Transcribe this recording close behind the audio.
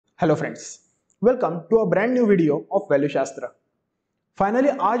Hello friends, welcome to a brand new video of value शास्त्र। Finally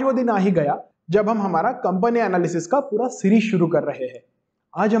आज वो दिन आ ही गया जब हम हमारा कंपनी एनालिसिस का पूरा सीरीज शुरू कर रहे हैं।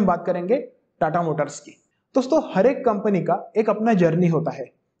 आज हम बात करेंगे टाटा मोटर्स की। दोस्तों, हर एक कंपनी का एक अपना जर्नी होता है।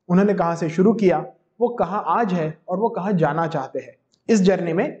 उन्होंने कहां से शुरू किया, वो कहां आज है और वो कहां जाना चाहते हैं। इस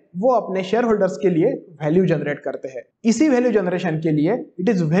जर्नी में वो अपने शेयर होल्डर्स के लिए वैल्यू जनरेट करते हैं। इसी वैल्यू जनरेशन के लिए it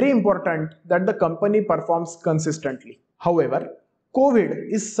is very important that the company performs consistently. However, Covid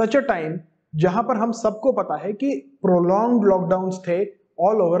is such a time जहां पर हम सबको पता है कि प्रोलॉन्ग्ड लॉकडाउन्स थे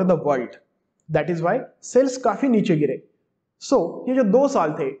all over the world. That is why sales काफी नीचे गिरे। ये जो 2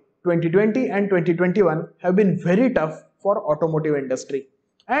 साल थे 2020 and 2021 have been very tough for automotive industry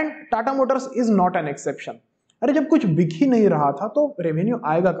and Tata Motors is not an exception. अरे, जब कुछ बिक ही नहीं रहा था तो रेवेन्यू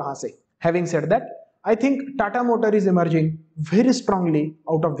आएगा कहां से? Having said that, I think Tata motor is emerging very strongly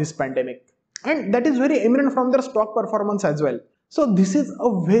out of this pandemic and that is very evident from there stock performance as well. So this is a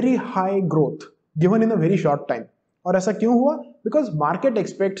very high growth given in a very short time. और ऐसा क्यों हुआ? Because market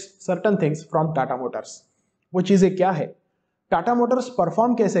expects certain things from Tata Motors. वो चीजें क्या है? Tata Motors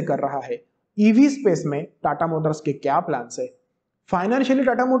perform कैसे कर रहा है? ईवी स्पेस में टाटा मोटर्स के क्या प्लान्स है? फाइनेंशियली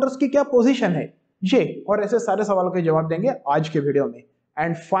टाटा मोटर्स की क्या पोजीशन है? ये और ऐसे सारे सवालों के जवाब देंगे आज के वीडियो में।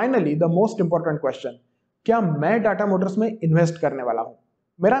 And finally the most important question, क्या मैं टाटा मोटर्स में इन्वेस्ट करने वाला हूं?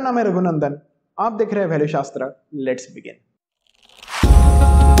 मेरा नाम है रघुनंदन, आप देख रहे हैं वैल्यू शास्त्र। Let's begin.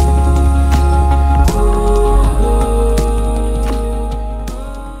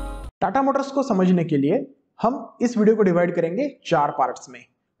 टाटा मोटर्स को समझने के लिए हम इस वीडियो को डिवाइड करेंगे 4 पार्ट्स में।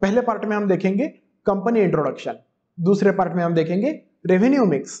 पहले पार्ट में हम देखेंगे कंपनी इंट्रोडक्शन, दूसरे पार्ट में हम देखेंगे रेवेन्यू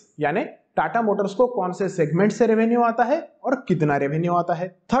मिक्स, यानी टाटा मोटर्स को कौन से सेगमेंट से रेवेन्यू आता है और कितना रेवेन्यू आता है।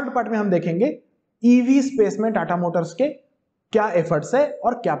 थर्ड पार्ट में हम देखेंगे ईवी स्पेस में टाटा मोटर्स के क्या एफर्ट्स है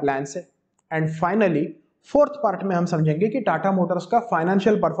और क्या प्लान्स है। एंड फाइनली फोर्थ पार्ट में हम समझेंगे कि टाटा मोटर्स का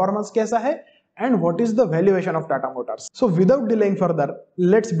फाइनेंशियल परफॉर्मेंस कैसा है and what is the valuation of Tata Motors. So without delaying further,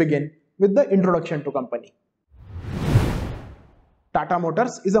 let's begin with the introduction to company. Tata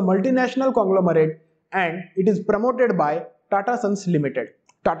Motors is a multinational conglomerate and it is promoted by Tata Sons Limited.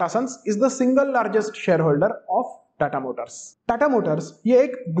 Tata Sons is the single largest shareholder of Tata Motors. Tata Motors ये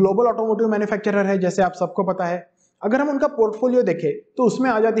एक global automotive manufacturer है, जैसे आप सबको पता है। अगर हम उनका पोर्टफोलियो देखें तो उसमें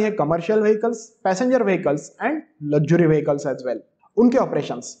आ जाती है commercial vehicles, passenger vehicles and luxury vehicles as well. उनके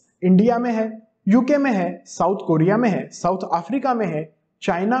ऑपरेशंस इंडिया में है, यूके में है, साउथ कोरिया में है, साउथ अफ्रीका में है,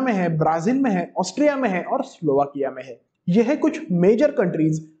 चाइना में है, ब्राजील में है, ऑस्ट्रिया में है और स्लोवाकिया में है। यह है कुछ मेजर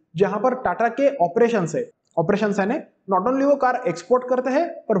कंट्रीज जहां पर टाटा के ऑपरेशंस है। ऑपरेशंस है नॉट ओनली वो कार एक्सपोर्ट करते हैं,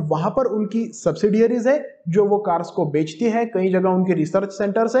 पर वहां पर उनकी सब्सिडियरीज है जो वो कार्स को बेचती है। कई जगह उनके रिसर्च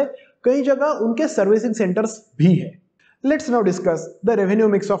सेंटर्स है, कई जगह उनके सर्विसिंग सेंटर्स भी है। Let's now discuss the revenue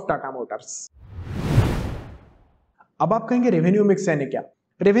mix of Tata Motors. अब आप कहेंगे रेवेन्यू मिक्स यानी क्या?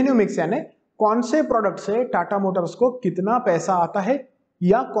 रेवेन्यू मिक्स यानी कौन से प्रोडक्ट से टाटा मोटर्स को कितना पैसा आता है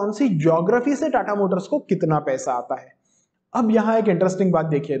या कौन सी ज्योग्राफी से टाटा मोटर्स को कितना पैसा आता है। अब यहां एक इंटरेस्टिंग बात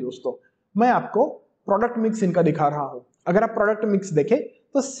देखिए दोस्तों, मैं आपको प्रोडक्ट मिक्स इनका दिखा रहा हूं। अगर आप प्रोडक्ट मिक्स देखें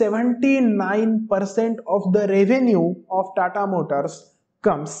तो 79% of the revenue of Tata Motors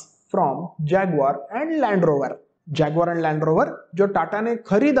comes from Jaguar and land rover. Jaguar and land rover जो टाटा ने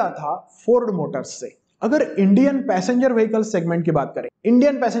खरीदा था फोर्ड मोटर्स से। अगर इंडियन पैसेंजर व्हीकल सेगमेंट की बात करें,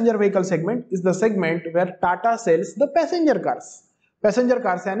 Indian passenger vehicle segment is the segment where Tata sales the passenger cars. Passenger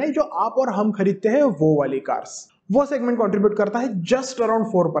cars यानी जो आप और हम खरीदते हैं वो वाली कार्स। वो सेगमेंट कंट्रीब्यूट करता है जस्ट अराउंड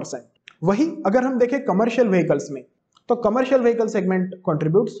 4%। वही अगर हम देखें कमर्शियल व्हीकल्स में तो commercial vehicle segment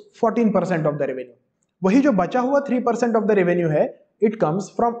contributes 14% of the revenue. वही जो बचा हुआ 3% ऑफ द रेवेन्यू है, it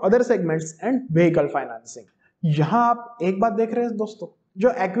comes from other segments and vehicle financing. यहां आप एक बात देख रहे हैं दोस्तों, जो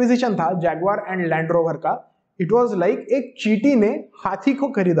एक्विजिशन था जैगुआर एंड लैंड रोवर का, इट वाज लाइक एक चींटी ने हाथी को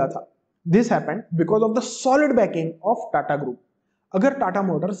खरीदा था। This happened because of the solid banking of Tata group. अगर टाटा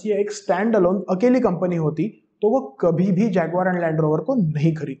मोटर्स ये एक स्टैंड अलोन अकेली कंपनी होती तो वो कभी भी जैगुआर एंड लैंड रोवर को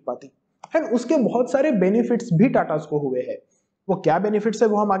नहीं खरीद पाती। एंड उसके बहुत सारे बेनिफिट्स भी टाटा को हुए हैं। वो क्या बेनिफिट्स है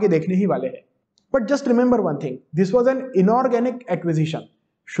वो हम आगे देखने ही वाले हैं। But just remember one thing, this was an inorganic acquisition.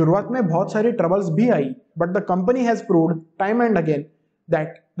 शुरुआत में बहुत सारी ट्रबल्स भी आई, but the company has proved time and again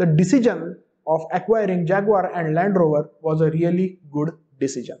that the decision of acquiring Jaguar and Land Rover was a really good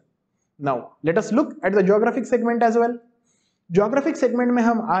decision. Now let us look at the geographic segment as well. Geographic segment में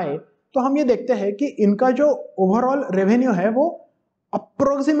हम आए तो हम ये देखते हैं कि इनका जो ओवरऑल रेवेन्यू है वो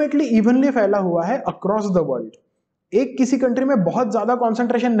अप्रोक्सीमेटली इवनली फैला हुआ है अक्रॉस द वर्ल्ड। एक किसी कंट्री में बहुत ज्यादा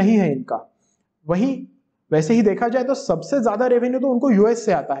कॉन्सेंट्रेशन नहीं है इनका। वहीं वैसे ही देखा जाए तो सबसे ज्यादा रेवेन्यू तो उनको यूएस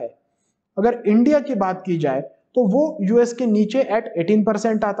से आता है। अगर इंडिया की बात की जाए तो वो यूएस के नीचे एट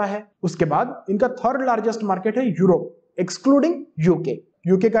 18% आता है। उसके बाद इनका थर्ड लार्जेस्ट मार्केट है यूरोप, एक्सक्लूडिंग यूके।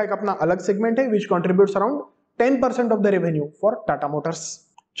 यूके का एक अपना अलग सेगमेंट है विच contributes around 10% of the revenue for Tata Motors.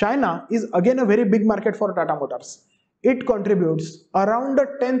 China is again a very big market for Tata Motors. It contributes around a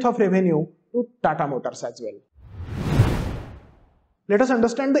tenth of revenue to Tata Motors as well. Let us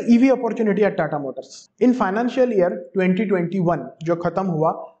understand the EV opportunity at Tata Motors. In financial year 2021 जो खत्म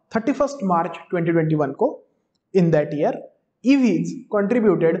हुआ 31st March 2021 को, in that year EVs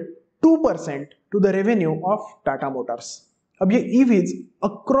contributed 2% to the revenue of Tata Motors. अब ये EVs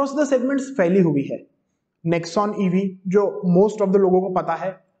across the segments फैली हुई है. Nexon EV जो most of the लोगों को पता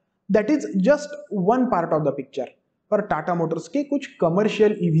है, that is just one part of the picture. पर टाटा मोटर्स के कुछ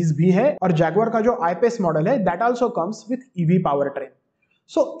कमर्शियल ईवीज भी है और जैगुआर का जो आई-पेस मॉडल है that also comes with EV power train.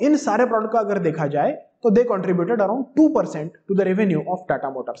 सो इन सारे प्रोडक्ट का अगर देखा जाए तो दे contributed around 2% to the revenue of Tata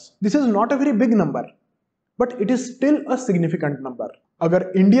Motors. This is not a very big number but it is still a significant number.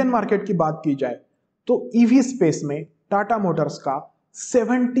 अगर इंडियन मार्केट की बात की जाए तो ईवी स्पेस में टाटा मोटर्स का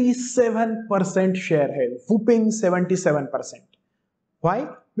 77% शेयर है. Whooping 77%. Why?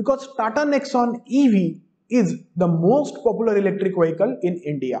 Because Tata Nexon EV is the most popular electric vehicle in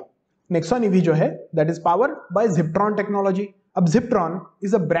India. Nexon EV जो है that is powered by Ziptron technology. अब Ziptron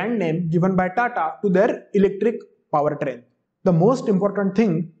is a brand name given by Tata to their electric powertrain. The most important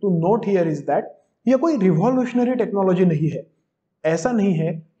thing to note here is that यह कोई revolutionary technology नहीं है. ऐसा नहीं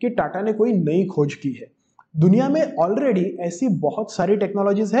है कि टाटा ने कोई नई खोज की है. दुनिया में ऑलरेडी ऐसी बहुत सारी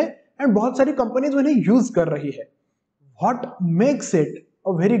टेक्नोलॉजीज है एंड बहुत सारी कंपनीज उन्हें यूज कर रही है. What makes it a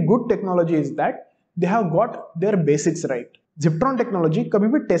very good technology is that they have got their basics right. Ziptron technology कभी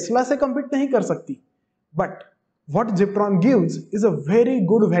भी टेस्ला से compete नहीं कर सकती. But what Ziptron gives is a very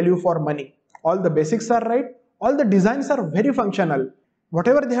good value for money. All the basics are right. All the designs are very functional.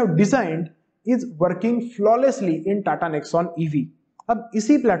 Whatever they have designed is working flawlessly in Tata Nexon EV. अब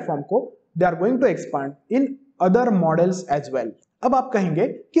इसी platform को they are going to expand in other models as well. अब आप कहेंगे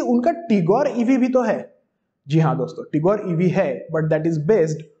कि उनका Tigor EV भी तो है. जी हाँ दोस्तों, टिगोर EV है but that is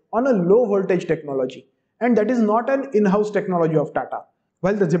based on a low voltage technology and that is not an in-house technology of Tata,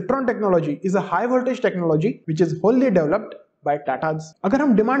 while the Ziptron technology is a high voltage technology which is wholly developed by Tatas. अगर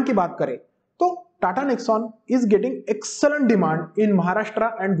हम demand की बात करें तो Tata Nexon is getting excellent demand in Maharashtra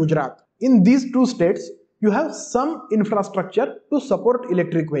and Gujarat. In these two states you have some infrastructure to support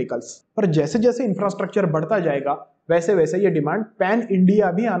electric vehicles. पर जैसे जैसे infrastructure बढ़ता जाएगा वैसे वैसे ये डिमांड पैन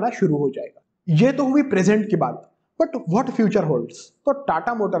इंडिया भी आना शुरू हो जाएगा. ये तो हुई प्रेजेंट की बात. But what future holds? तो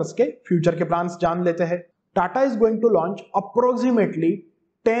टाटा मोटर्स के फ्यूचर के प्लान्स जान लेते हैं. Tata is going to launch approximately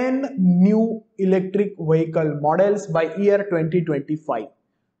 10 new electric vehicle models by year 2025.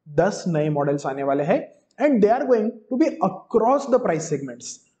 10 नए मॉडल्स आने वाले हैं and they are going to be across the price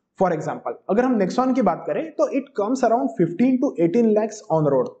segments. For example अगर हम नेक्सॉन की बात करें तो it comes around 15 to 18 lakhs on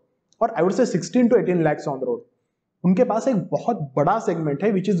road और I would say 16 to 18 lakhs on road. उनके पास एक बहुत बड़ा सेगमेंट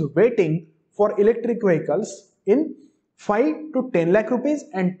है which is waiting for electric vehicles in 5 to 10 lakh rupees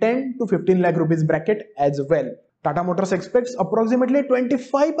and 10 to 15 lakh rupees bracket as well. Tata Motors expects approximately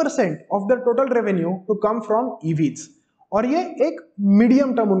 25% of the total revenue to come from EVs. और ये एक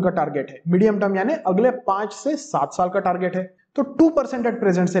medium term उनका target है. Medium term यानी अगले 5 से 7 साल का टारगेट है. तो 2% एट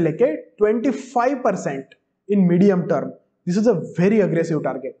प्रेजेंट से लेके 25% in medium term. This is a very aggressive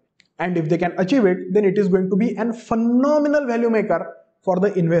target and if they can achieve it then it is going to be N phenomenal value maker for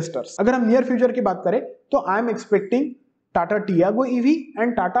the investors. अगर हम near future की बात करें तो I am expecting Tata Tiago EV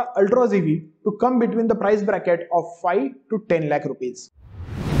and Tata Altroz EV to come between the price bracket of 5 to 10 lakh rupees.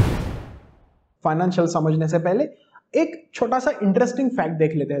 Financial समझने से पहले एक छोटा सा इंटरेस्टिंग फैक्ट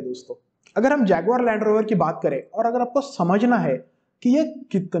देख लेते हैं दोस्तों. अगर हम जैगुआर लैंड रोवर की बात करें और अगर आपको समझना है कि ये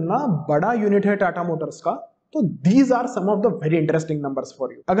कितना बड़ा यूनिट है टाटा मोटर्स का, तो these are some of the very interesting numbers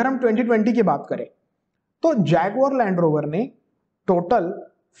for you. अगर हम 2020 की बात करें तो जैगुआर लैंड रोवर ने टोटल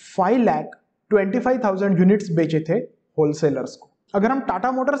 5,25,000 यूनिट्स बेचे थे होलसेलर्स को. अगर हम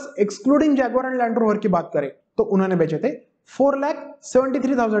Tata Motors excluding Jaguar and land rover की बात करें तो उन्होंने बेचे थे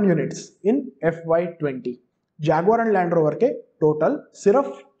 4,73,000 units in FY20. Jaguar and land rover के टोटल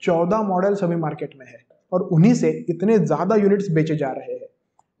सिर्फ 14 मॉडल्स अभी मार्केट में है और उन्हीं से इतने ज्यादा यूनिट्स बेचे जा रहे हैं.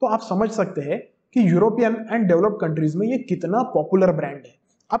 तो आप समझ सकते हैं कि यूरोपियन एंड डेवलप्ड कंट्रीज में ये कितना पॉपुलर ब्रांड है.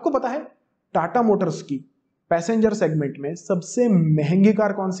 आपको पता है टाटा मोटर्स की पैसेंजर सेगमेंट में सबसे महंगी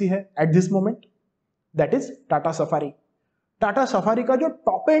कार कौन सी है at this moment? That is Tata safari. Tata safari का जो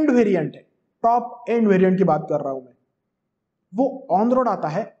टॉप एंड वेरिएंट है, टॉप एंड वेरिएंट की बात कर रहा हूं मैं, वो ऑन रोड आता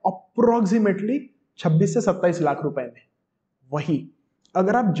है अप्रोक्सीमेटली 26 से 27 लाख रुपए में. वही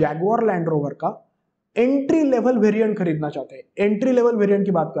अगर आप जैगुआर लैंड रोवर का एंट्री लेवल वेरिएंट खरीदना चाहते हैं, एंट्री लेवल वेरिएंट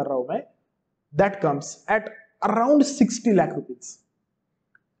की बात कर रहा हूं मैं, that comes at around 60 lakh rupees.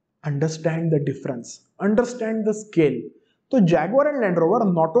 Understand the difference, understand the scale. तो Jaguar and Land Rover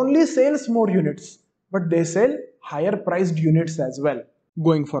not only sells more units, but they sell higher priced units as well.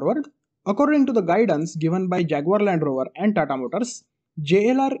 Going forward, according to the guidance given by Jaguar Land Rover and Tata Motors,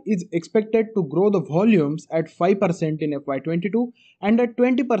 JLR is expected to grow the volumes at 5% in FY22 and at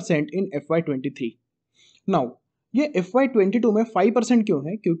 20% in FY23. Now, ये FY22 में 5% क्यों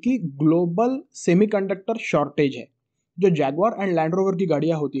है? क्योंकि global semiconductor shortage है। जो Jaguar and land rover की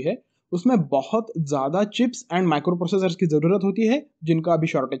गाड़ियां होती है उसमें बहुत ज़्यादा चिप्स एंड माइक्रो प्रोसेसर्स की ज़रूरत होती है जिनका अभी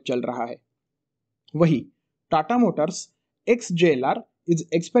शॉर्टेज चल रहा है। वही Tata Motors x JLR is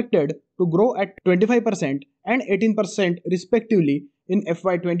expected to grow at 25% and 18% respectively in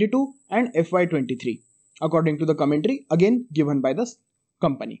FY22 and FY23 according to the commentary again given by the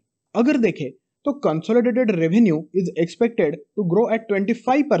company. अगर देखें तो consolidated revenue is expected to grow at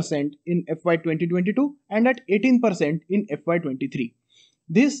 25% in FY 2022 and at 18% in FY 23.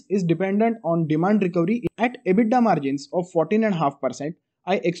 This is dependent on demand recovery. At EBITDA margins of 14.5%,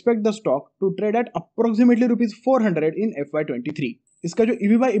 I expect the stock to trade at approximately rupees 400 in FY 23. इसका जो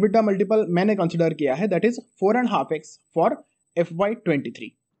EV by EBITDA multiple मैंने consider किया है that is 4.5x for FY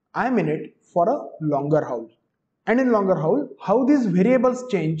 23. I am in it for a longer haul. And in longer haul, how these variables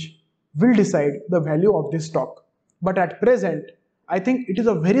change will decide the value of this stock. But at present, I think it is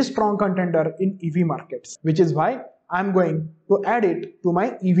a very strong contender in EV markets, which is why I am going to add it to my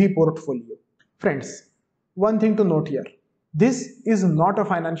EV portfolio. Friends, one thing to note here, this is not a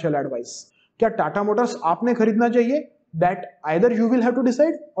financial advice. क्या Tata Motors आपने खरीदना चाहिए? That either you will have to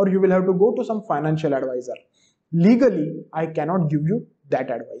decide or you will have to go to some financial advisor. Legally, I cannot give you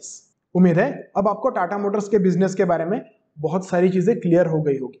that advice. उम्मीद है अब आपको Tata Motors के business के बारे में बहुत सारी चीजें क्लियर हो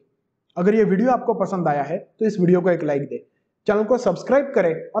गई होगी। अगर ये वीडियो आपको पसंद आया है तो इस वीडियो को एक लाइक दे, चैनल को सब्सक्राइब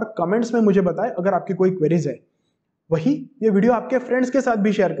करें और कमेंट्स में मुझे बताएं अगर आपकी कोई क्वेरीज है। वही ये वीडियो आपके फ्रेंड्स के साथ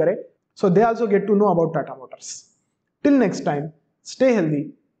भी शेयर करें सो they also get to know about Tata Motors. Till next time, stay healthy,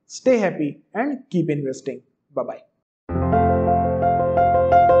 stay happy and keep investing. Bye bye.